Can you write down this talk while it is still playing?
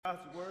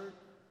God's word.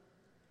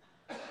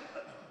 All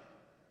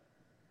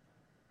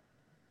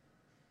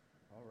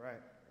right.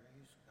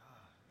 Praise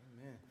God.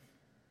 Amen.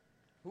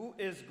 Who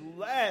is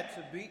glad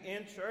to be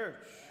in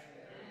church?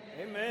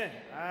 Amen.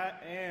 I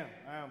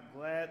am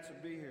glad to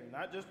be here.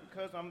 Not just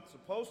because I'm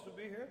supposed to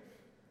be here,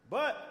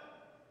 but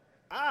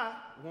I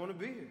want to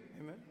be here.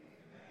 Amen.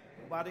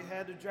 Nobody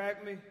had to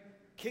drag me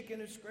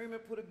kicking and screaming,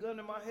 put a gun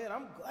in my head.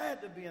 I'm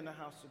glad to be in the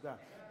house of God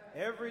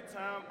every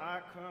time I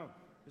come.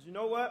 Because you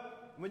know what?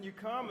 When you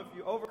come, if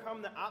you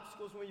overcome the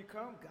obstacles when you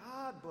come,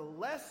 God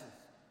blesses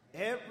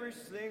every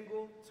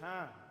single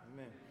time.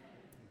 Amen.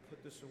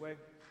 Put this away.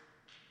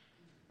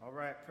 All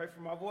right. Pray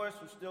for my voice.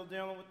 We're still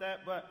dealing with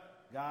that,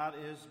 but God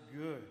is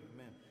good.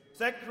 Amen.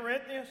 2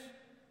 Corinthians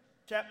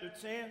chapter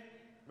 10,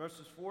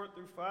 verses 4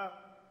 through 5.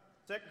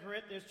 2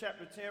 Corinthians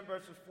chapter 10,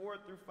 verses 4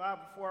 through 5.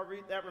 Before I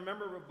read that,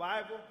 remember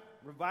revival.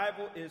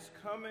 Revival is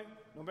coming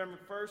November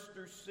 1st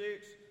through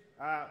 6th.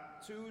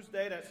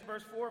 Tuesday, that's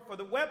verse 4. For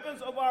the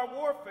weapons of our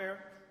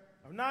warfare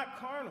are not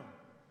carnal,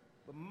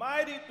 but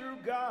mighty through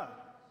God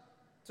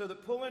to the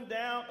pulling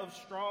down of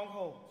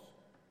strongholds,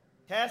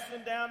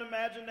 casting down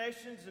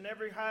imaginations and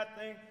every high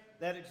thing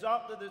that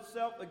exalted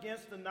itself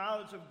against the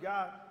knowledge of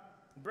God,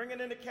 bringing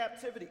into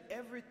captivity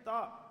every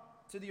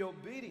thought to the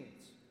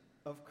obedience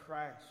of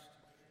Christ.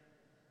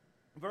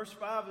 Verse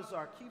 5 is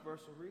our key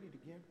verse. I'll read it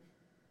again.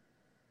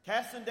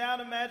 Casting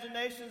down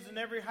imaginations and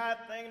every high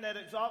thing that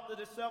exalted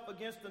itself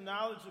against the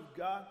knowledge of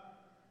God,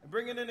 and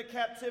bringing into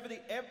captivity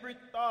every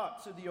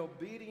thought to the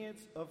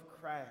obedience of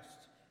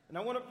Christ. And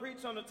I want to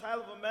preach on the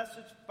title of a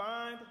message,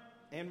 Find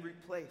and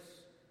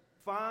Replace.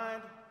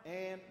 Find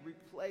and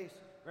Replace.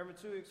 Reverend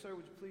Tuig, sir,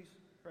 would you please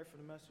pray for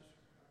the message?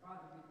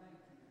 Father, we thank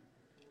you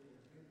for your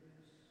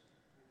goodness.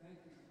 We thank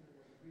you for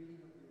the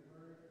reading of your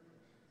word.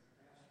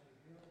 I ask you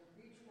to help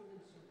each one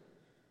in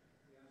service.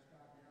 We ask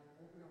God now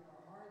to open up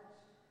our hearts.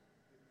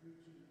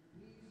 Preaching,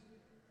 please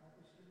help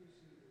us to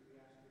receive it. We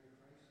ask it in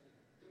Christ's name.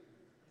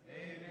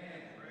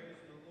 Amen. Praise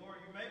the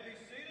Lord. You may be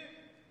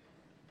seated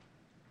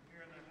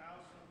here in the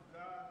house of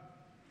God.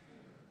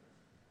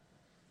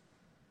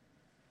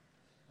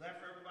 Glad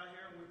for everybody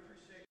here. We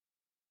appreciate it.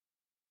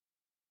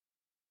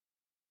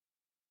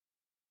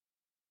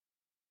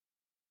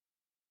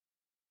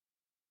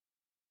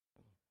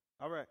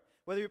 All right.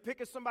 Whether you're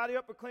picking somebody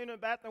up or cleaning the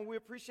bathroom, we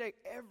appreciate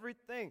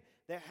everything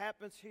that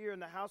happens here in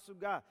the house of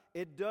God.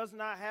 It does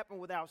not happen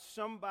without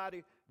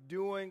somebody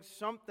doing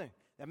something.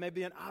 That may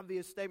be an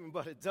obvious statement,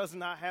 but it does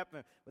not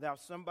happen without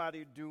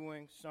somebody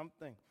doing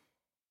something.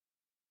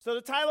 So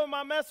the title of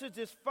my message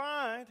is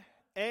Find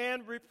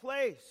and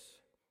Replace.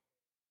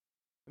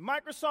 In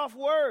Microsoft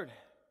Word,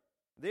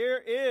 there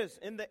is,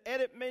 in the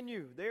edit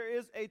menu, there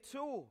is a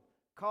tool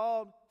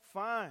called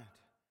Find.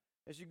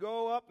 As you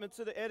go up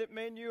into the edit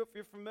menu, if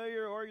you're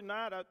familiar or you're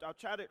not, I'll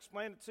try to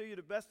explain it to you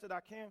the best that I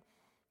can.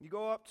 You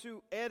go up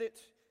to edit,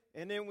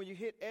 and then when you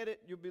hit edit,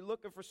 you'll be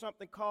looking for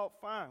something called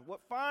Find. What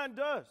Find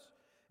does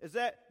is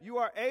that you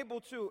are able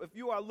to, if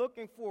you are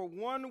looking for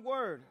one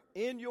word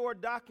in your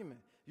document,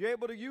 you're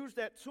able to use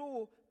that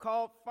tool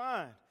called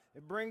Find.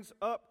 It brings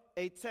up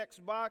a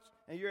text box,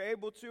 and you're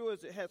able to,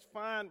 as it has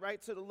Find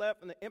right to the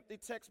left and the empty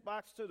text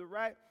box to the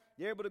right,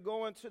 you're able to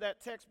go into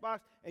that text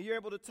box and you're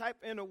able to type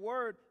in a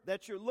word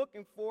that you're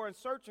looking for and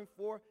searching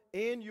for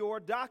in your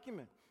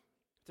document.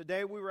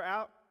 Today we were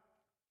out,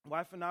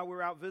 wife and I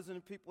were out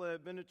visiting people that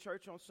had been to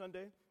church on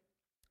Sunday,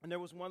 and there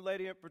was one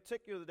lady in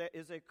particular that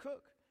is a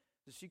cook.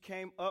 So she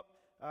came up,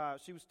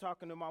 she was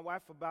talking to my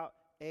wife about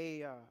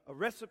a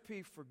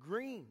recipe for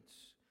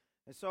greens.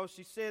 And so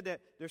she said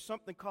that there's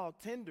something called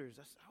tenders.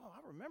 I said, oh, I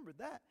remember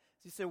that.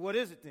 She said, what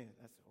is it then?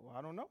 I said, well,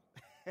 I don't know.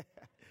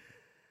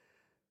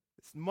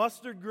 It's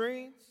mustard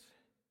greens.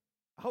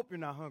 I hope you're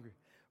not hungry.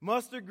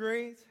 Mustard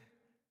greens,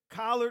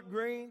 collard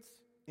greens,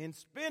 and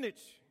spinach.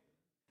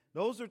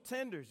 Those are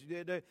tenders.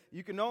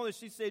 You can only,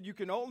 she said, you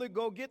can only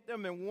go get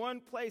them in one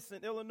place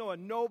in Illinois.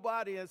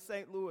 Nobody in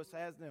St. Louis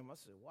has them. I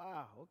said,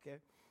 wow, okay.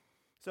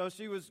 So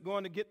she was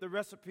going to get the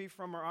recipe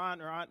from her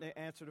aunt didn't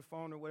answer the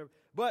phone or whatever.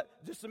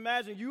 But just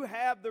imagine you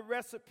have the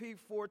recipe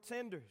for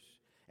tenders,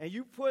 and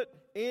you put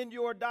in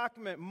your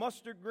document,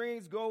 mustard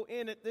greens go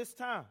in at this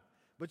time.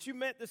 But you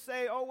meant to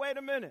say, oh, wait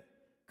a minute,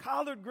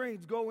 collard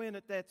greens go in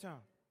at that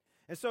time.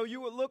 And so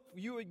you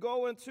would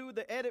go into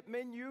the edit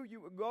menu, you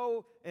would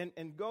go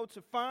and go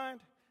to Find,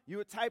 you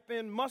would type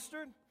in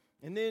mustard,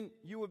 and then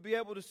you would be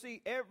able to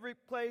see every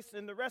place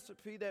in the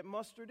recipe that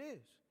mustard is.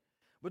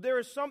 But there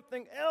is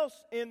something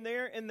else in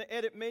there in the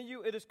edit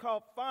menu. It is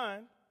called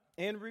Find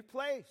and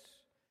Replace.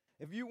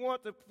 If you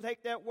want to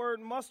take that word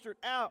mustard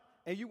out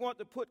and you want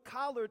to put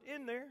collard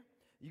in there,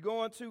 you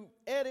go into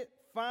Edit,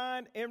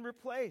 Find, and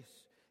Replace.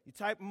 You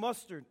type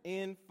mustard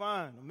in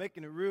Find. I'm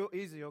making it real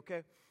easy,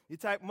 okay? You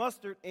type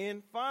mustard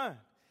in Find.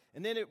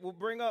 And then it will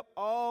bring up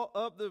all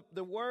of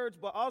the words,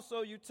 but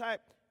also you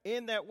type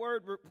in that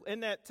word,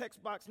 in that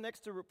text box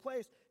next to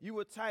replace, you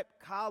would type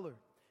collard.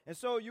 And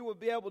so you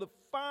would be able to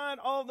find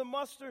all the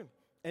mustard,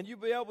 and you'll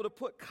be able to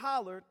put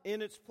collard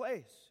in its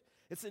place.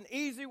 It's an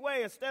easy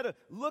way. Instead of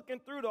looking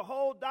through the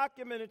whole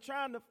document and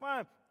trying to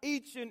find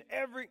each and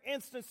every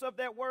instance of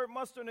that word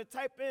mustard and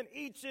type in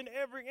each and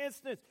every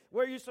instance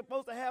where you're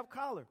supposed to have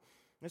color.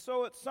 And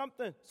so it's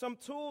some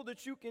tool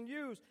that you can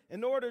use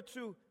in order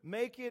to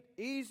make it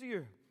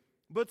easier.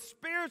 But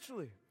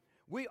spiritually,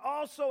 we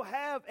also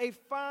have a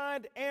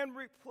find and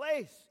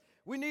replace.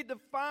 We need to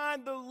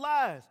find the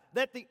lies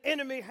that the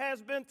enemy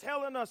has been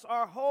telling us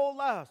our whole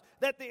lives,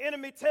 that the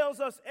enemy tells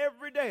us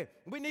every day.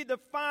 We need to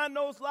find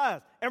those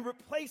lies and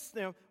replace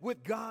them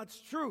with God's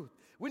truth.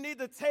 We need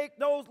to take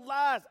those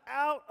lies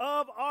out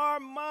of our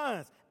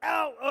minds,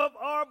 out of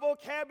our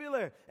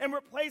vocabulary, and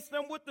replace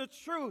them with the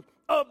truth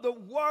of the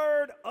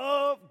Word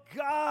of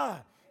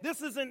God.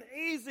 This is an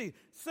easy,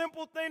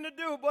 simple thing to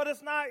do, but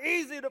it's not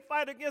easy to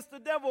fight against the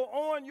devil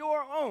on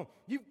your own.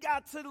 You've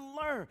got to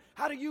learn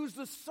how to use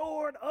the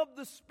sword of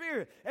the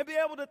Spirit and be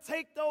able to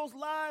take those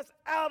lies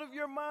out of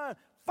your mind,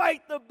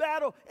 fight the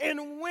battle,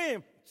 and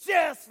win,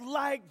 just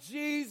like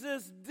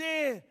Jesus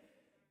did.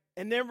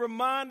 And then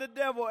remind the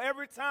devil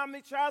every time he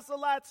tries to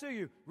lie to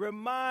you,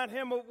 remind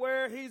him of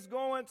where he's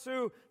going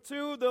to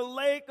the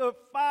lake of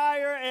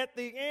fire at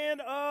the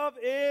end of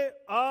it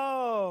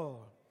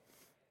all.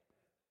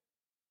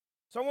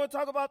 So I want to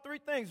talk about three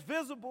things: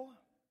 visible,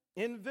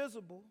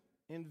 invisible,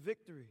 and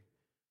victory.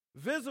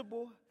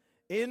 Visible,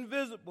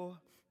 invisible,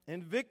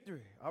 and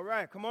victory. All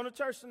right, come on to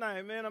church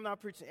tonight, man. I'm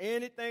not preaching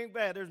anything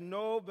bad. There's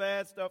no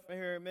bad stuff in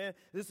here, man.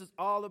 This is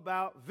all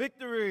about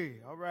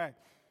victory. All right.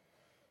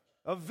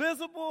 A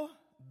visible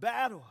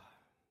battle.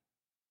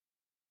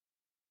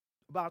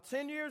 About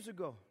 10 years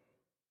ago,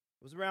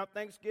 it was around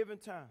Thanksgiving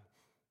time.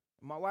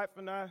 My wife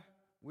and I,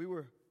 we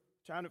were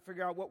trying to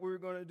figure out what we were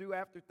going to do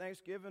after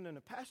Thanksgiving, and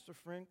a pastor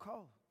friend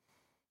called.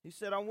 He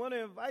said, I want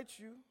to invite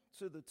you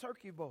to the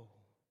Turkey Bowl.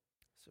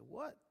 I said,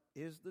 what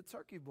is the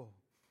Turkey Bowl?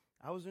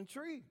 I was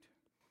intrigued.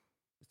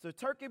 It's the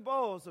Turkey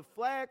Bowl. It's a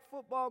flag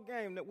football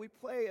game that we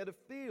play at a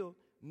field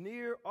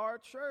near our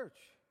church.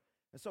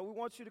 And so we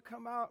want you to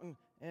come out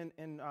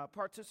and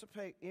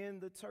participate in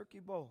the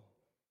Turkey Bowl.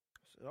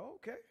 I said, oh,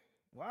 okay.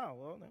 Wow,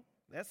 well,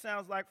 that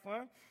sounds like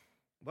fun.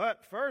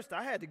 But first,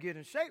 I had to get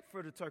in shape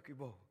for the Turkey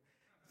Bowl.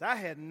 I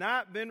had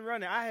not been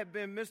running. I had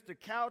been Mr.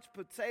 Couch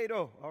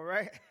Potato, all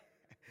right?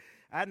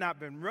 I had not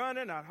been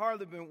running. I'd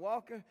hardly been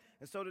walking.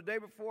 And so the day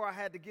before, I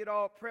had to get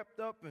all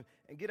prepped up and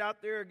get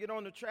out there, get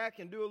on the track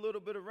and do a little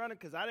bit of running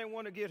because I didn't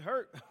want to get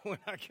hurt when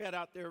I got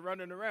out there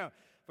running around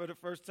for the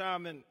first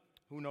time in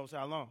who knows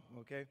how long,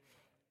 okay?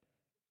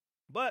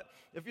 But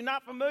if you're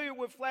not familiar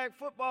with flag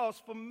football,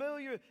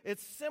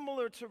 it's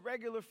similar to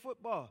regular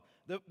football.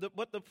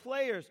 But the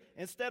players,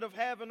 instead of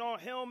having on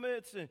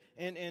helmets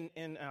and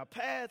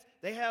pads,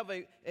 they have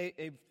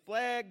a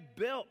flag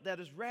belt that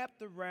is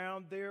wrapped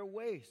around their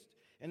waist.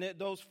 And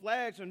those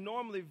flags are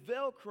normally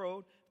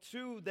Velcroed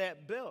to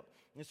that belt.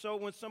 And so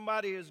when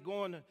somebody is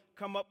going to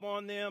come up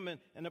on them and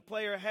the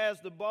player has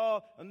the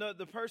ball, and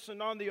the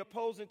person on the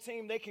opposing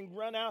team, they can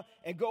run out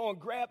and go and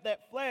grab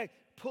that flag,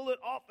 pull it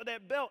off of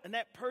that belt, and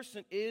that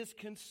person is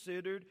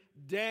considered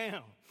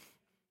down.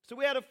 So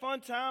we had a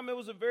fun time. It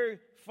was a very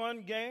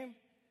fun game.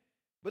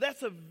 But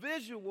that's a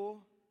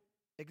visual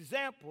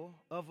example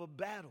of a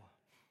battle.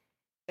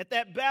 At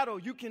that battle,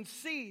 you can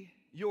see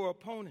your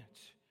opponents.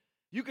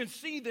 You can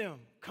see them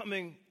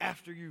coming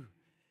after you.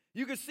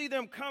 You can see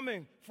them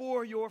coming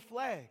for your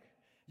flag.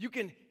 You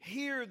can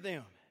hear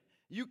them.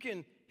 You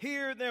can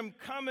hear them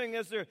coming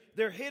as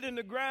they're hitting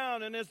the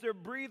ground and as they're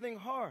breathing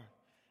hard.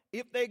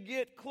 If they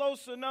get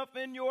close enough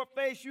in your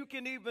face, you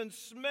can even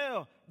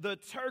smell the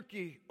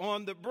turkey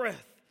on the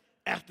breath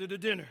after the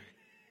dinner.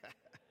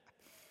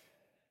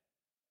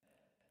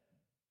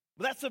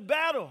 But that's a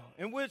battle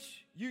in which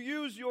you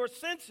use your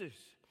senses.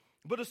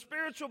 But a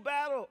spiritual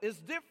battle is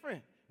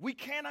different. We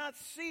cannot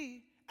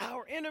see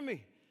our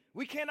enemy.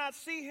 We cannot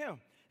see him.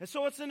 And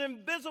so it's an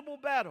invisible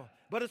battle,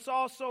 but it's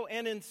also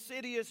an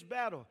insidious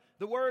battle.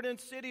 The word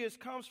insidious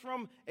comes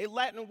from a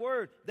Latin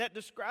word that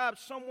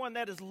describes someone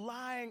that is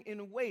lying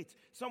in wait,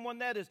 someone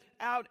that is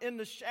out in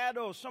the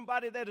shadows,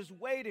 somebody that is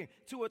waiting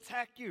to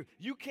attack you.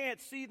 You can't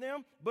see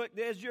them, but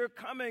as you're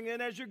coming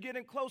and as you're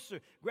getting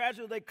closer,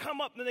 gradually they come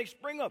up and they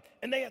spring up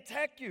and they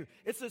attack you.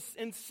 It's an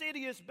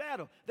insidious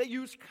battle. They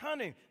use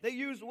cunning. They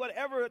use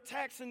whatever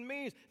attacks and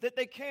means that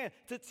they can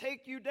to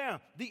take you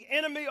down. The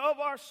enemy of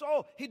our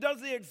soul, he does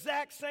the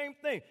exact same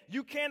thing.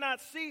 You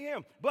cannot see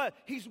him, but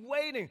he's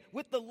waiting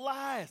with the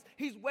lies.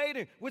 He's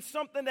waiting with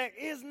something that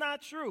is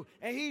not true,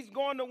 and he's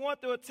going to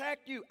want to attack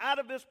you out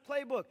of his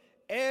playbook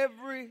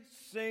every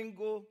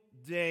single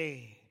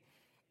day.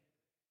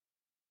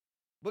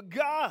 But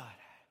God,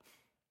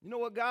 you know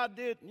what God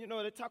did? You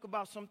know, they talk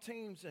about some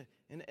teams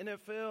in the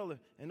NFL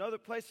and other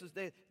places,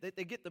 they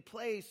get the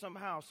plays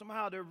somehow.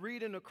 Somehow they're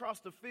reading across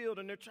the field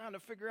and they're trying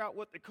to figure out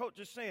what the coach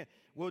is saying.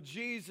 Well,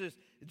 Jesus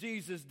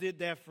did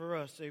that for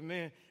us,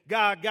 amen.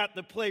 God got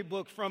the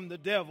playbook from the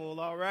devil,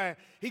 all right?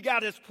 He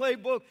got his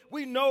playbook.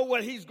 We know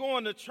what he's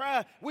going to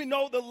try. We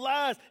know the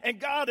lies, and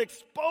God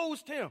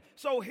exposed him.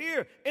 So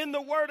here in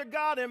the Word of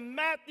God in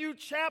Matthew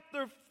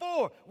chapter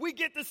 4, we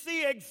get to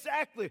see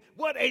exactly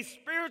what a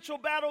spiritual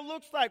battle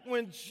looks like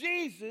when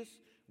Jesus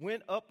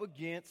went up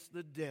against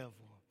the devil.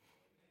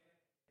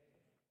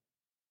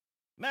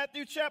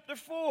 Matthew chapter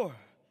 4,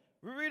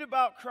 we read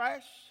about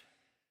Christ.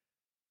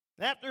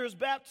 After his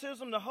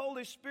baptism, the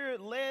Holy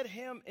Spirit led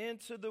him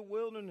into the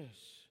wilderness.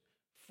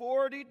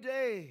 40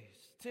 days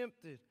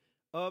tempted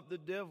of the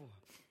devil.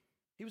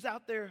 He was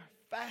out there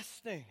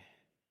fasting.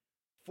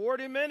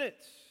 40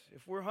 minutes.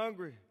 If we're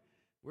hungry,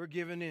 we're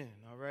giving in,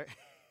 all right?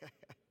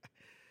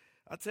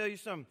 I'll tell you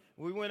something.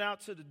 We went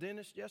out to the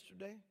dentist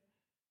yesterday,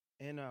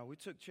 and we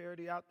took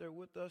Charity out there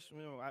with us.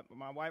 You know,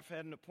 my wife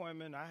had an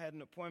appointment. I had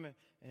an appointment,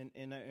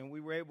 and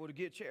we were able to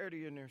get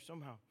Charity in there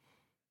somehow.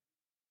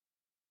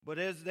 But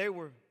as they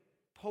were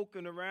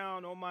poking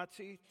around on my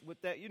teeth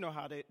with that, you know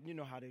how they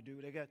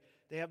do.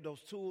 They have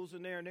those tools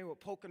in there, and they were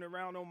poking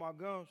around on my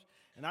gums.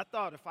 And I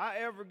thought, if I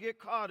ever get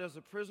caught as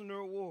a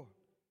prisoner of war,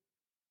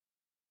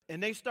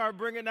 and they start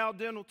bringing out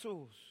dental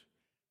tools,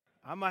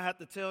 I might have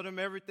to tell them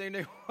everything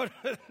they want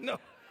to know.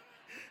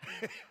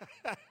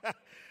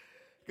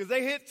 Because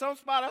they hit some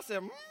spot. I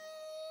said,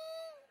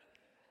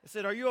 I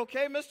said, "Are you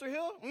okay, Mr.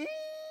 Hill?"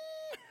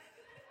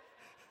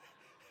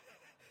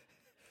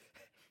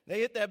 They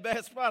hit that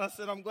bad spot. I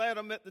said, "I'm glad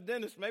I'm at the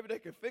dentist. Maybe they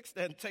could fix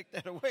that and take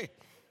that away."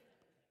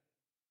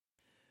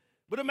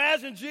 But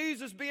imagine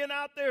Jesus being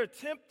out there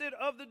tempted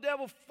of the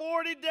devil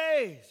 40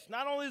 days.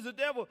 Not only is the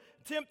devil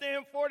tempting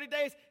him 40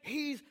 days,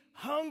 he's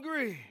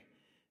hungry.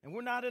 And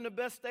we're not in the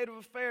best state of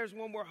affairs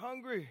when we're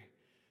hungry.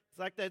 It's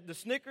like the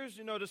Snickers,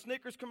 the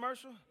Snickers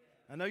commercial.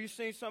 I know you've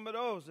seen some of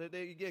those.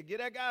 Get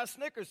that guy a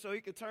Snickers so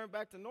he could turn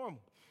back to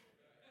normal.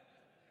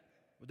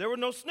 But there were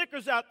no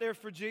Snickers out there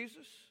for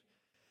Jesus.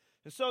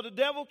 And so the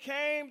devil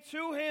came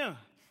to him.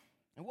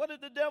 And what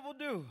did the devil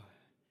do?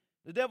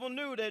 The devil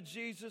knew that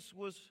Jesus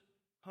was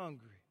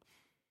hungry.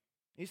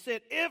 He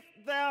said, "If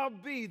thou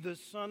be the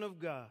Son of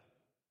God,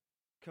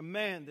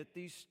 command that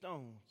these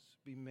stones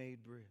be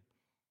made bread."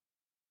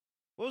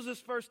 What was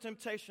this first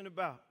temptation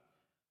about?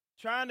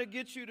 Trying to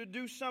get you to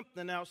do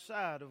something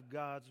outside of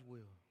God's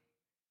will.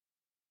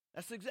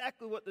 That's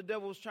exactly what the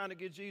devil was trying to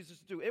get Jesus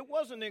to do. It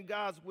wasn't in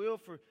God's will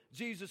for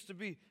Jesus to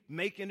be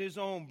making his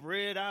own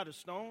bread out of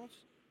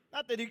stones.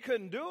 Not that he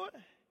couldn't do it,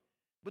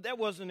 but that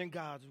wasn't in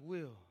God's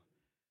will.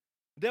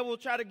 The devil will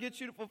try to get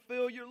you to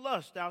fulfill your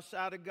lust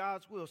outside of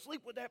God's will.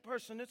 Sleep with that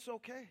person, it's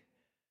okay.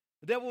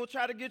 The devil will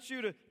try to get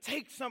you to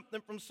take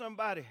something from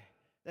somebody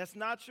that's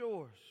not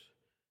yours.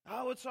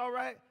 Oh, it's all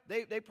right.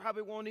 They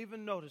probably won't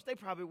even notice. They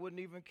probably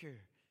wouldn't even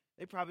care.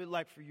 They probably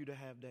like for you to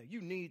have that.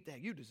 You need that.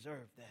 You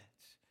deserve that.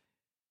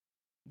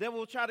 The devil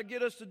will try to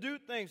get us to do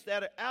things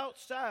that are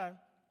outside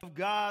of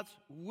God's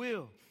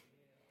will.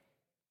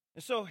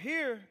 And so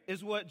here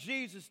is what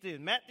Jesus did.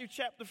 Matthew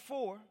chapter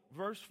 4,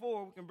 verse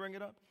 4, we can bring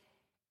it up.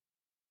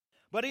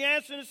 But he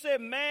answered and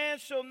said, "Man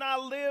shall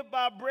not live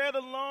by bread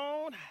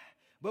alone,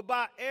 but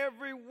by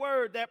every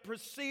word that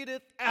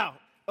proceedeth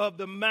out of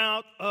the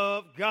mouth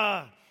of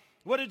God."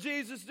 What did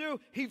Jesus do?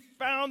 He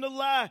found a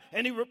lie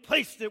and he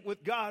replaced it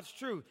with God's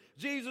truth.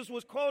 Jesus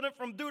was quoted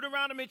from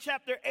Deuteronomy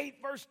chapter 8,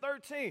 verse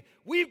 13.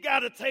 We've got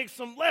to take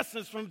some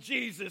lessons from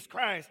Jesus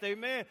Christ,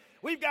 amen.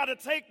 We've got to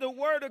take the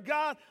word of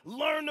God,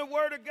 learn the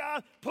word of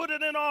God, put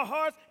it in our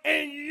hearts,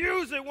 and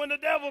use it when the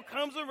devil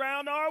comes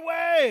around our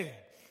way.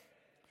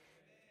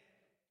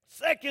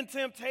 Second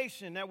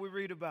temptation that we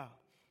read about.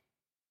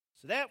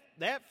 So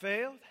that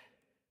failed.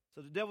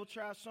 So the devil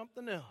tried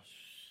something else.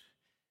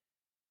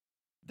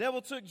 The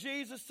devil took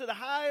Jesus to the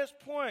highest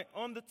point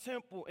on the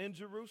temple in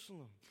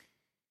Jerusalem.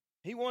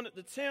 He wanted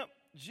to tempt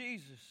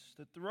Jesus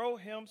to throw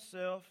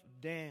himself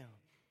down.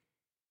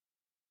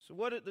 So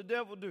what did the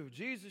devil do?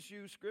 Jesus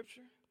used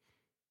Scripture.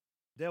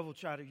 The devil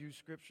tried to use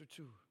Scripture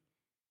too.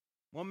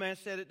 One man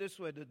said it this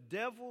way: the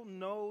devil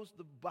knows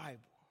the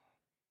Bible.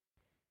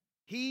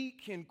 He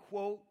can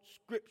quote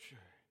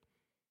Scripture.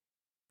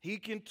 He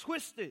can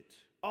twist it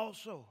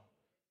also.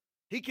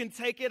 He can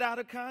take it out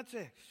of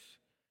context.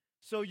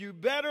 So you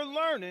better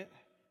learn it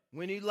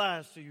when he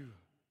lies to you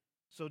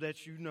so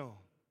that you know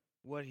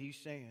what he's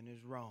saying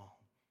is wrong.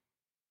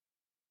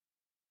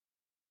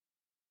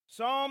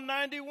 Psalm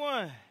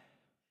 91.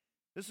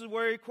 This is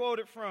where he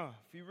quoted from.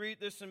 If you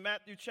read this in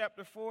Matthew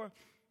chapter 4,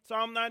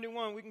 Psalm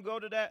 91, we can go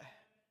to that.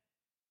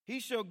 He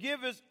shall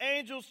give his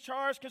angels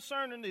charge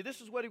concerning thee. This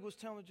is what he was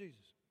telling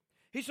Jesus.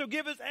 He shall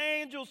give his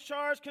angels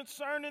charge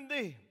concerning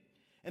thee.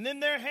 And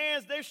in their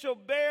hands they shall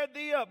bear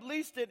thee up,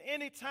 lest at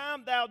any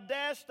time thou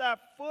dash thy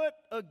foot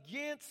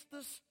against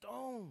the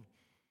stone.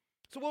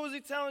 So what was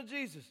he telling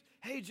Jesus?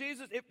 Hey,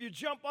 Jesus, if you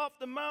jump off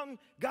the mountain,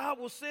 God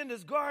will send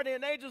his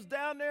guardian angels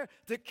down there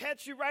to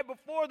catch you right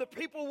before the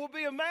people will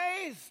be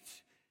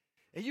amazed.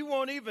 And you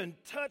won't even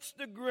touch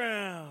the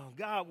ground.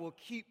 God will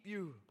keep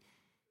you.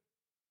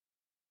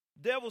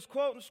 Devil's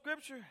quoting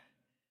Scripture.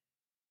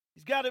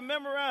 He's got it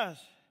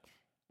memorized.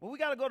 Well, we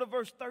got to go to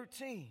verse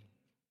 13.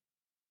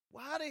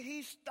 Why did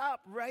he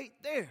stop right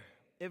there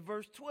at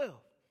verse 12?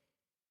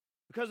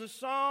 Because in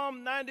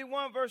Psalm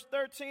 91, verse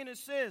 13, it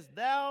says,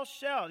 thou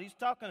shalt,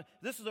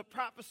 this is a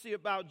prophecy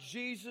about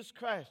Jesus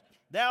Christ.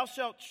 Thou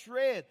shalt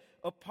tread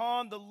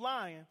upon the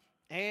lion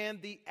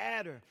and the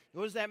adder.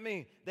 What does that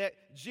mean? That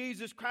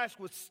Jesus Christ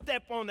would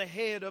step on the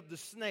head of the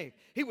snake.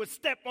 He would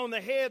step on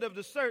the head of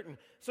the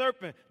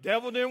serpent.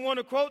 Devil didn't want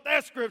to quote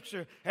that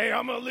scripture. Hey,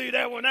 I'm going to leave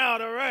that one out,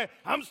 all right?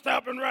 I'm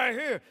stopping right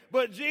here.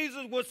 But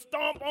Jesus would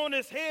stomp on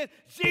his head.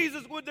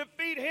 Jesus would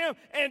defeat him.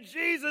 And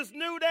Jesus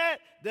knew that.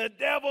 The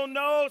devil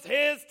knows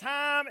his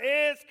time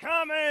is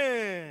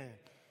coming.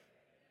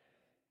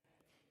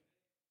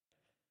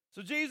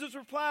 So Jesus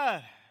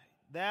replied,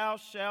 thou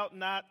shalt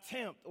not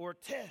tempt or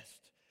test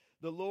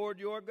the Lord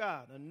your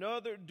God.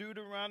 Another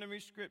Deuteronomy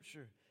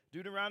scripture.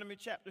 Deuteronomy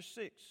chapter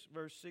 6,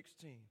 verse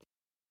 16.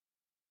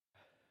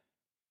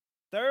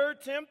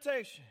 Third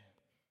temptation.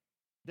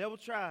 Devil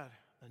tried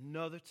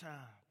another time.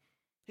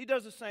 He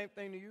does the same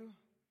thing to you.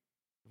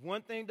 If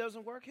one thing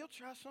doesn't work, he'll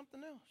try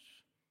something else.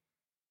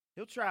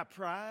 He'll try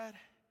pride.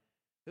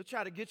 He'll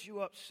try to get you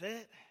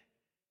upset.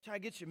 Try to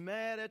get you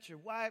mad at your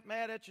wife,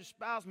 mad at your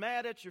spouse,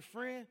 mad at your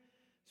friend.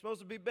 Supposed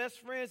to be best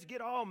friends,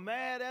 get all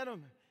mad at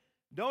them.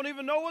 Don't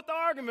even know what the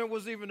argument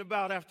was even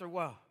about after a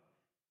while.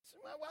 So,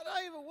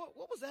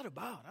 what was that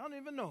about? I don't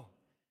even know.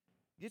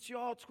 Get you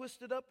all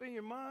twisted up in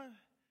your mind.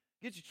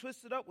 Get you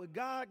twisted up with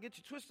God. Get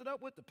you twisted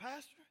up with the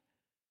pastor.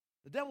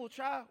 The devil will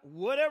try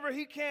whatever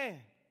he can.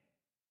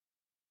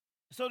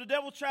 So the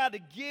devil tried to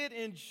get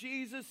in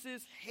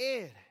Jesus'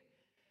 head.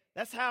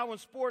 That's how in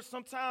sports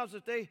sometimes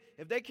if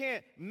they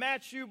can't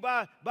match you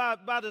by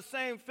the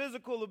same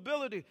physical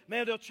ability,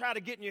 man, they'll try to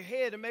get in your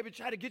head and maybe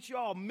try to get you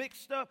all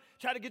mixed up,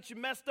 try to get you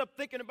messed up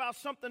thinking about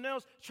something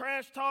else,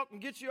 trash talk and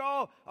get you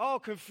all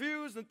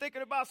confused and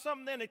thinking about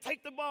something. Then they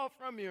take the ball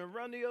from you and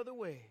run the other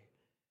way.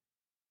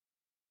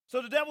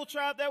 So the devil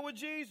tried that with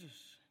Jesus.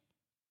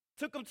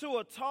 Took him to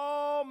a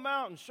tall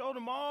mountain, showed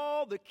him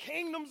all the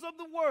kingdoms of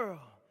the world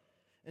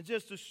in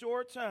just a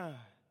short time.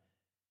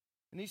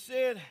 And he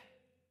said,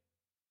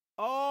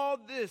 all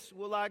this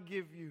will I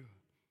give you.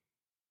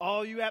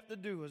 All you have to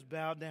do is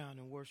bow down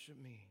and worship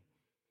me.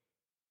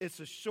 It's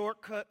a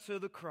shortcut to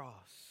the cross.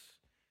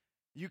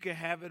 You can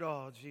have it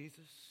all,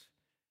 Jesus.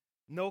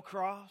 No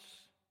cross,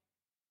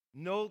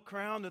 no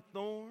crown of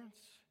thorns,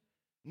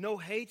 no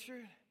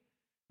hatred,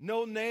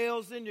 no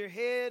nails in your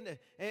head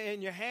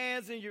and your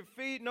hands and your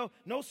feet,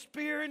 no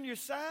spear in your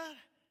side.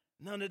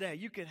 None of that.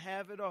 You can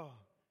have it all.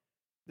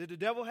 Did the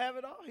devil have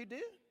it all? He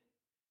did.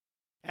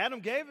 Adam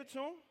gave it to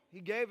him. He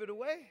gave it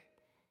away.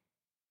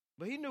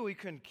 But he knew he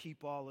couldn't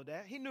keep all of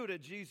that. He knew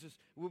that Jesus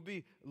would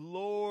be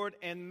Lord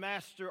and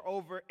Master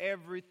over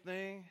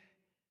everything.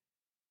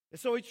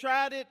 And so he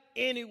tried it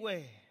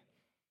anyway.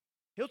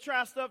 He'll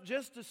try stuff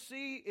just to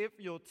see if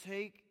you'll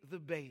take the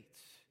bait.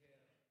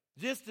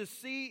 Just to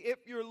see if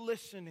you're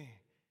listening.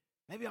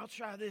 Maybe I'll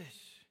try this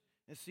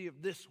and see if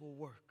this will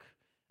work.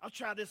 I'll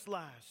try this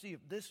lie, see if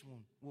this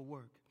one will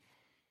work.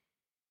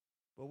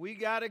 But we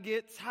got to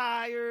get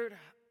tired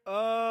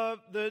of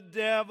the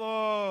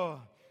devil.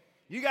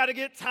 You got to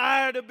get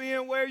tired of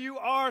being where you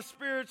are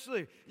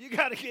spiritually. You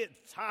got to get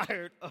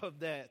tired of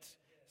that.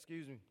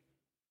 Excuse me.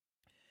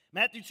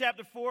 Matthew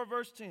chapter 4,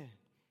 verse 10.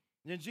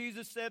 Then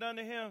Jesus said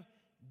unto him,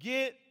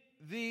 get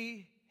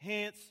thee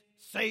hence,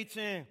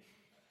 Satan.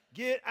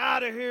 Get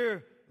out of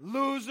here,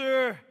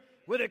 loser,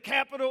 with a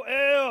capital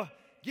L.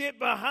 Get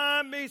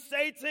behind me,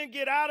 Satan.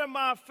 Get out of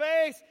my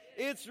face.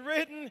 It's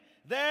written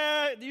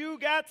that you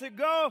got to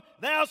go.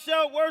 Thou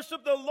shalt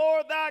worship the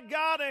Lord thy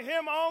God, and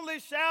him only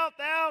shalt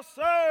thou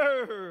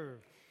serve.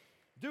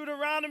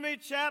 Deuteronomy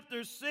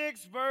chapter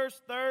 6, verse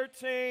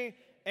 13.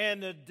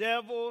 And the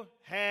devil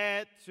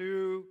had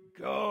to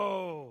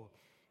go.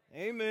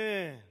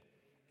 Amen.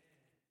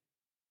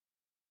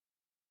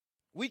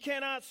 We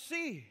cannot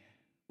see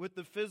with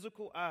the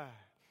physical eye.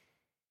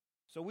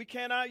 So we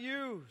cannot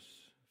use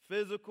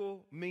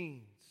physical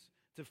means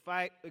to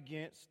fight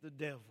against the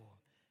devil.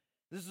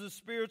 This is a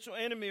spiritual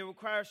enemy. It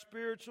requires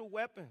spiritual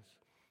weapons.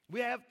 We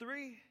have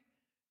 3.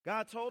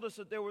 God told us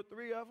that there were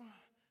 3 of them.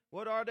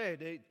 What are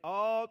they?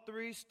 All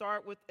 3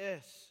 start with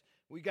S.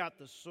 We got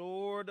the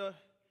sword,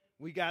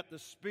 we got the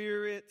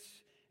spirit,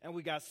 and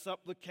we got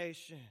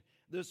supplication.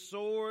 The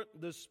sword,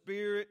 the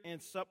spirit,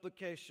 and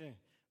supplication.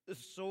 The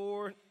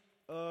sword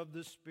of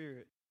the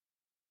Spirit.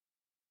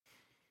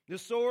 The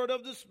sword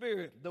of the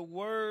Spirit, the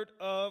Word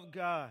of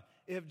God.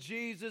 If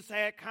Jesus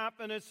had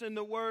confidence in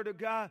the Word of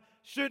God,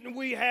 shouldn't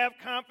we have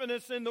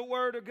confidence in the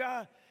Word of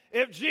God?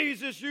 If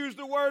Jesus used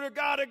the Word of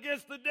God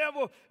against the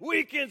devil,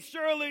 we can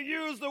surely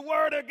use the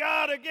Word of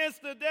God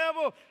against the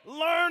devil.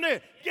 Learn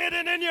it. Get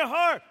it in your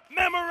heart.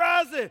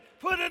 Memorize it.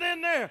 Put it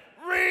in there.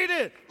 Read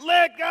it.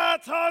 Let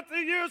God talk to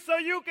you so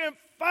you can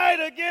fight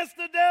against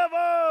the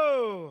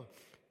devil.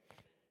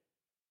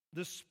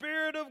 The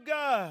Spirit of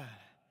God.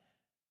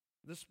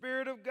 The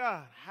Spirit of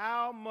God.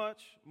 How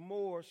much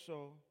more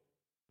so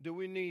do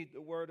we need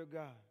the Word of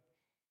God?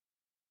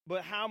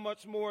 But how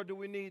much more do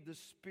we need the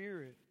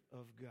Spirit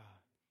of God?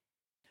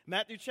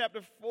 Matthew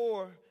chapter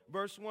 4,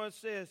 verse 1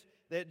 says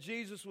that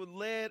Jesus was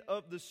led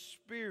of the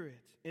Spirit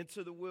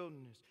into the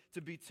wilderness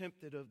to be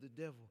tempted of the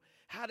devil.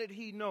 How did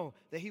he know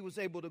that he was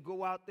able to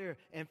go out there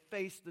and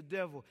face the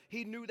devil?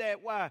 He knew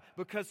that. Why?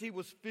 Because he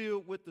was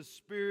filled with the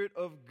Spirit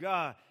of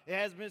God. It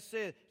has been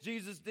said,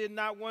 Jesus did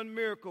not one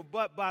miracle,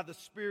 but by the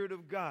Spirit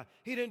of God.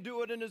 He didn't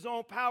do it in his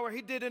own power.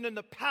 He did it in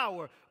the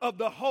power of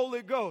the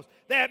Holy Ghost.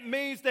 That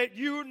means that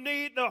you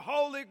need the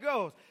Holy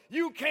Ghost.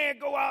 You can't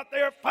go out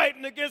there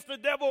fighting against the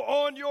devil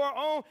on your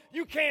own.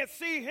 You can't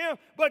see him,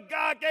 but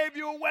God gave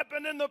you a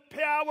weapon in the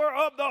power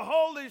of the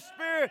Holy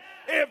Spirit.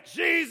 If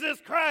Jesus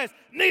Christ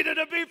needed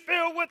to be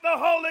filled with the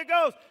Holy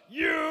Ghost,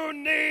 you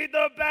need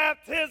the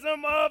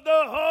baptism of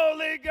the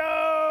Holy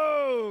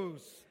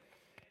Ghost.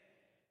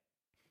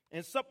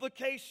 And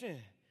supplication,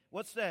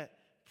 what's that?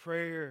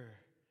 Prayer.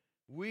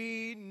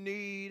 We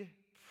need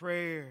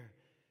prayer.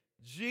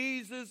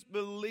 Jesus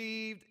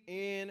believed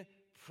in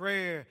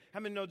prayer. How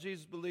many know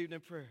Jesus believed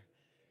in prayer?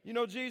 You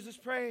know Jesus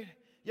prayed?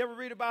 You ever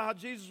read about how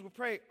Jesus would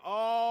pray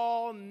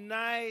all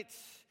night?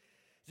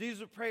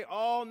 Jesus would pray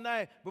all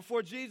night.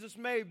 Before Jesus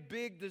made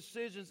big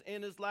decisions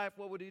in his life,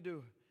 what would he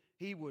do?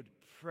 He would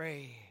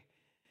pray.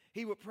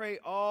 He would pray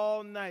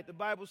all night. The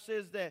Bible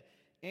says that,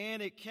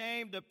 and it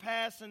came to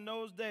pass in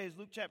those days,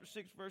 Luke chapter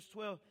 6, verse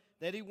 12,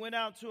 that he went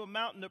out to a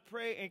mountain to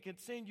pray and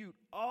continued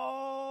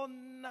all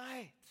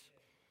night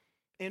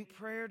in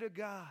prayer to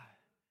God.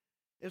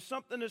 If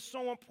something is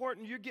so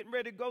important, you're getting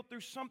ready to go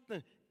through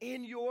something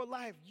in your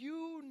life,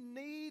 you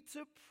need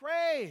to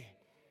pray.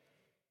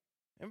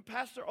 And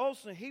Pastor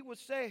Olson, he would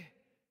say,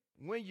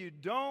 when you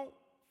don't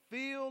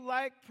feel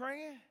like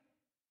praying,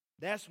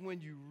 that's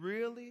when you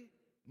really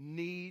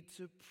need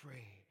to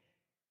pray.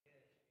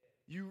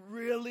 You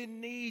really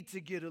need to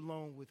get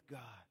along with God.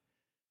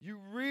 You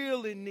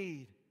really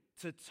need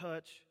to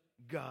touch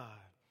God.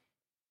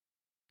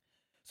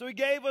 So he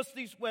gave us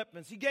these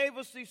weapons. He gave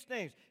us these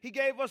things. He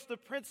gave us the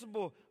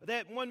principle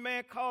that one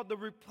man called the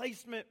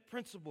replacement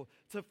principle,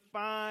 to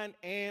find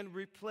and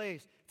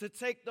replace, to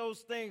take those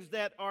things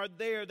that are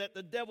there that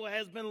the devil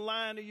has been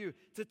lying to you,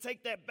 to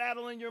take that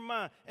battle in your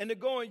mind and to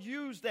go and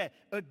use that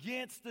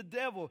against the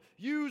devil.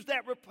 Use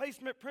that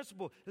replacement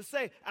principle to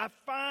say, I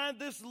find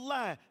this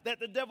lie that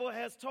the devil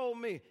has told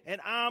me,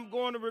 and I'm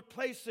going to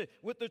replace it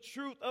with the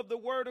truth of the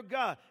Word of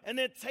God. And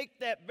then take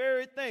that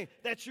very thing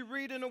that you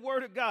read in the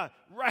Word of God,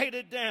 write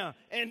it down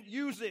and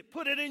use it.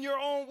 Put it in your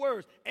own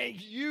words and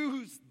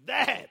use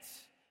that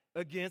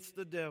against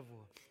the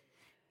devil.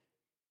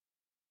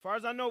 As far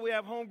as I know, we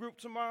have home group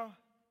tomorrow.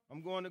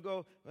 I'm going to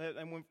go,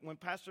 and when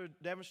Pastor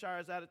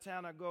Devonshire is out of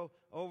town, I go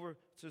over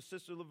to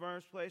Sister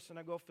Laverne's place and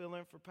I go fill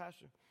in for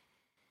Pastor.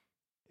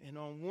 And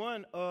on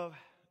one of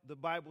the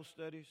Bible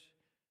studies,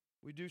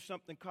 we do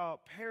something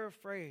called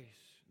paraphrase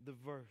the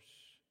verse.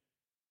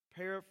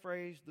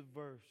 Paraphrase the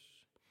verse.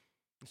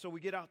 And so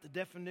we get out the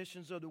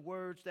definitions of the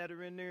words that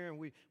are in there, and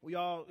we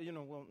all,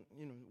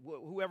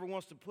 whoever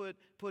wants to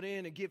put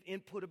in and give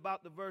input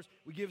about the verse,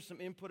 we give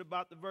some input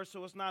about the verse.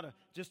 So it's not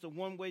just a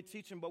one-way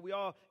teaching, but we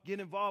all get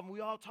involved and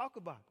we all talk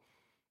about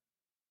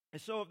it.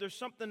 And so if there's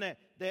something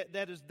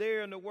that is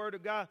there in the Word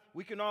of God,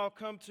 we can all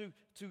come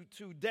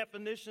to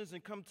definitions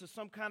and come to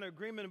some kind of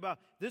agreement about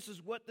this is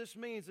what this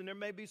means, and there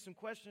may be some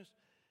questions,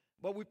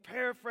 but we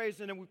paraphrase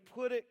it and we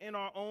put it in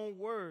our own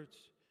words,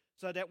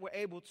 so that we're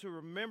able to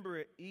remember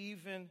it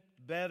even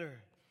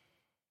better.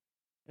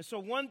 And so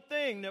one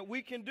thing that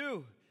we can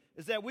do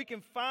is that we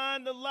can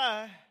find the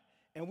lie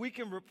and we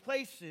can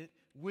replace it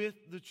with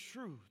the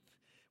truth.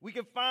 We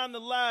can find the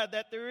lie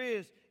that there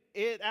is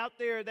out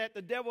there that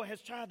the devil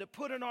has tried to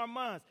put in our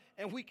minds,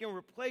 and we can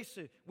replace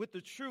it with the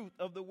truth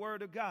of the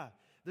Word of God.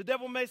 The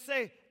devil may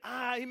say,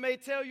 he may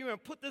tell you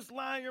and put this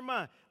lie in your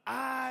mind,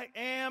 I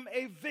am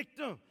a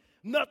victim.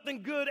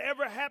 Nothing good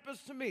ever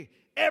happens to me.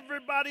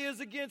 Everybody is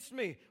against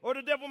me. Or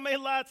the devil may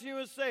lie to you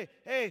and say,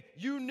 hey,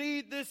 you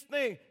need this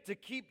thing to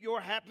keep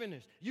your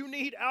happiness. You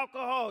need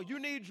alcohol. You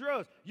need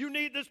drugs. You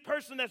need this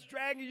person that's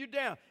dragging you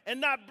down and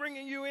not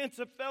bringing you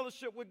into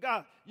fellowship with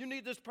God. You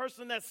need this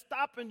person that's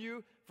stopping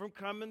you from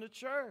coming to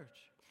church.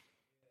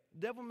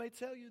 The devil may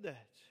tell you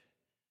that.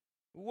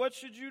 What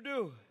should you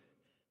do?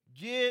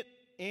 Get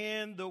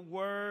in the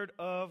Word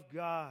of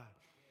God.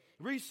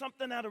 Read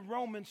something out of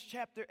Romans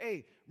chapter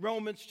 8.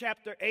 Romans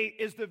chapter 8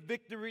 is the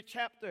victory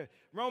chapter.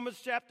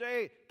 Romans chapter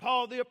 8,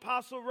 Paul the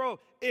apostle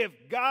wrote, if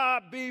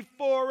God be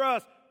for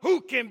us,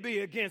 who can be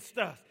against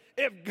us?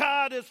 If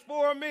God is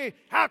for me,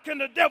 how can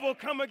the devil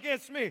come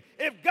against me?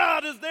 If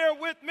God is there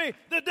with me,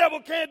 the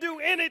devil can't do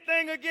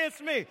anything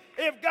against me.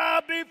 If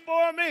God be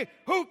for me,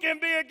 who can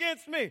be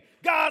against me?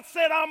 God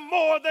said, I'm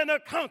more than a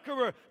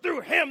conqueror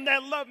through him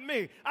that loved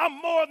me. I'm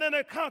more than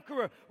a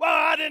conqueror. Well,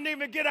 I didn't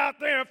even get out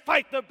there and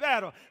fight the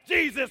battle.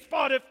 Jesus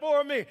fought it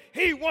for me.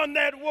 He won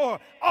that war.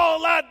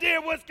 All I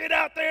did was get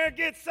out there and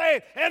get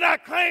saved, and I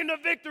claimed the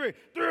victory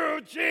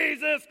through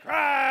Jesus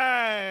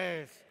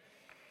Christ.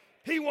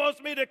 He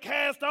wants me to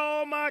cast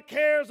all my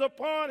cares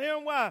upon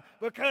him. Why?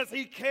 Because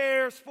he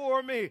cares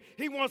for me.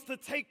 He wants to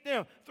take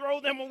them,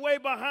 throw them away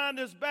behind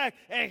his back,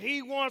 and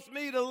he wants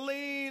me to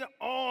lean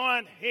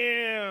on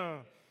him.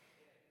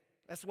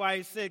 That's why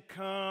he said,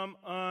 come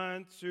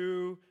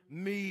unto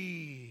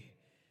me.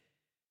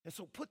 And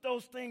so put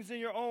those things in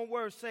your own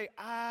words. Say,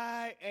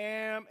 I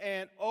am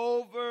an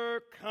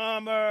overcomer.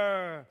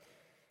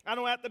 I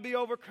don't have to be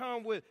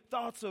overcome with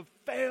thoughts of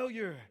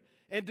failure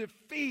and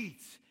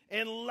defeat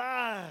and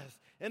lies.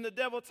 And the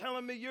devil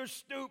telling me you're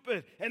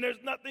stupid and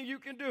there's nothing you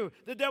can do.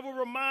 The devil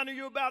reminding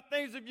you about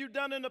things that you've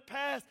done in the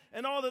past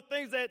and all the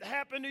things that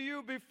happened to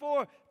you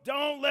before.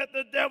 Don't let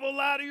the devil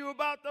lie to you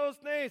about those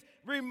things.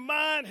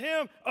 Remind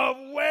him of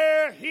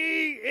where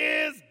he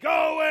is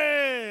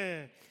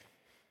going.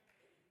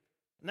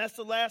 And that's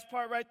the last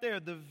part right there,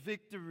 the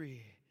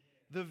victory.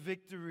 The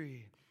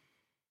victory.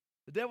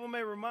 The devil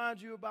may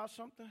remind you about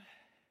something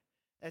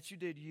that you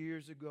did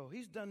years ago.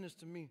 He's done this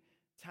to me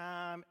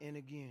time and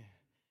again.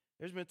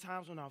 There's been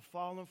times when I've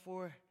fallen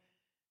for it,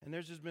 and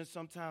there's just been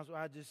some times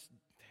where I just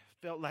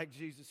felt like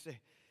Jesus said,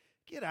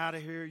 get out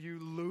of here, you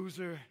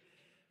loser.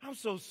 I'm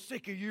so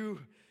sick of you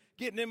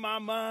getting in my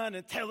mind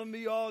and telling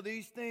me all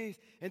these things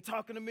and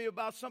talking to me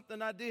about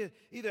something I did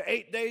either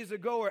 8 days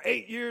ago or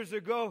 8 years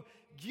ago.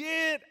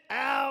 Get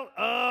out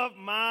of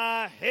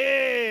my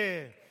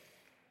head.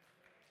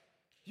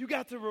 You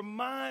got to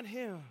remind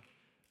him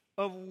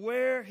of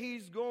where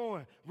he's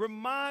going.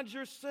 Remind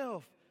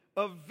yourself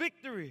of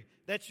victory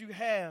that you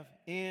have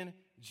in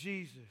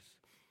Jesus.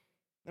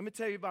 Let me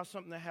tell you about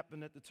something that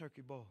happened at the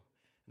Turkey Bowl.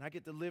 And I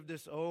get to live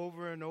this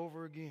over and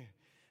over again.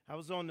 I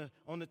was on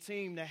the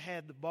team that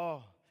had the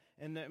ball.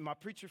 And my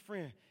preacher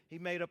friend, he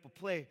made up a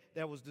play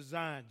that was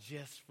designed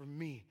just for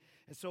me.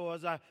 And so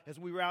as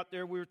we were out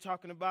there, we were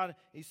talking about it.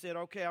 He said,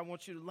 okay, I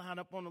want you to line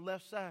up on the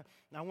left side.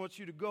 And I want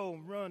you to go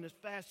and run as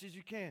fast as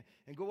you can.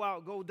 And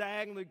go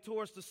diagonally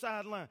towards the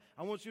sideline.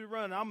 I want you to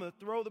run. I'm going to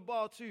throw the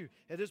ball to you.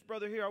 Hey, this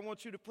brother here, I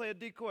want you to play a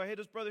decoy. Hey,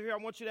 this brother here, I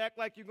want you to act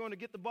like you're going to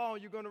get the ball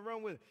and you're going to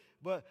run with it.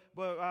 But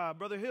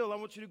Brother Hill, I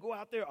want you to go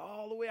out there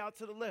all the way out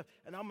to the left.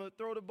 And I'm going to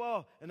throw the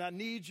ball. And I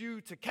need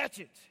you to catch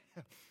it.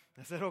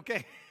 I said,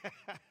 okay.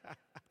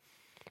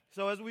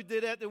 So as we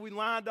did that, then we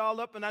lined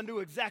all up, and I knew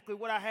exactly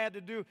what I had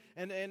to do.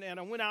 And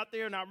I went out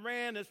there, and I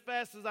ran as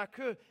fast as I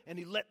could, and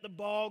he let the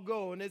ball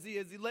go. And as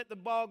he let the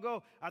ball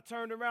go, I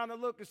turned around and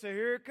looked and said,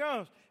 here it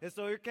comes. And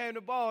so here came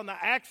the ball, and I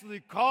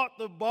actually caught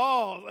the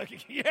ball.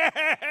 Like,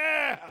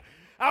 yeah!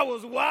 I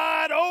was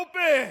wide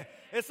open.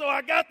 And so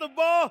I got the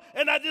ball,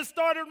 and I just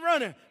started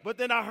running. But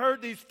then I heard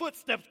these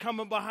footsteps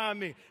coming behind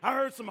me. I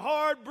heard some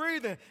hard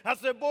breathing. I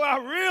said, boy, I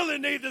really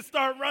need to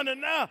start running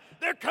now.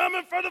 They're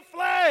coming for the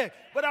flag.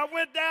 But I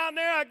went down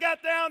there. I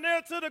got down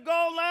there to the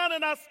goal line,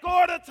 and I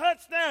scored a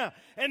touchdown.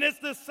 And it's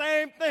the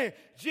same thing.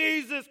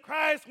 Jesus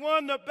Christ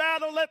won the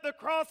battle at the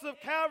cross of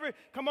Calvary.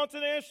 Come on to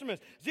the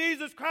instruments.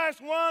 Jesus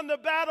Christ won the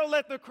battle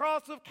at the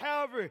cross of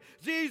Calvary.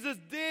 Jesus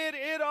did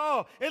it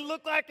all. It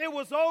looked like it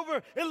was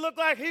over. It looked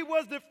like he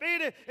was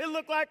defeated. It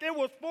looked like it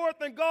was 4th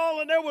and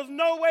goal and there was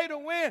no way to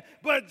win.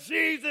 But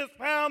Jesus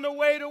found a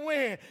way to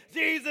win.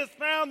 Jesus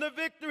found the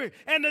victory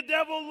and the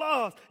devil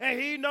lost. And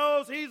he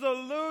knows he's a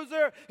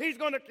loser. He's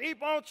going to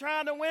keep on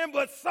trying to win.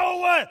 But so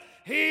what?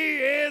 He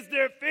is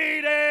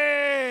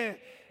defeated.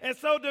 And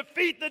so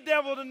defeat the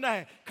devil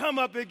tonight. Come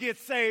up and get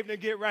saved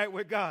and get right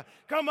with God.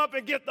 Come up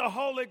and get the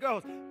Holy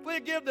Ghost.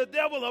 Please give the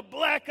devil a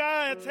black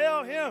eye and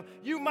tell him,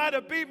 you might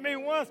have beat me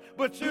once,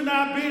 but you're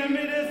not beating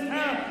me this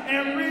time.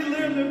 And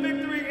relive the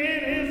victory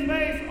in his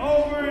face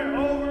over and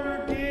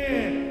over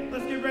again.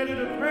 Let's get ready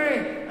to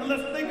pray. And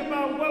let's think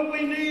about what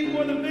we need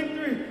for the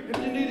victory. If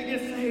you need to get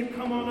saved,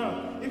 come on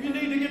up. If you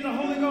need to get the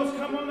Holy Ghost,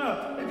 come on up.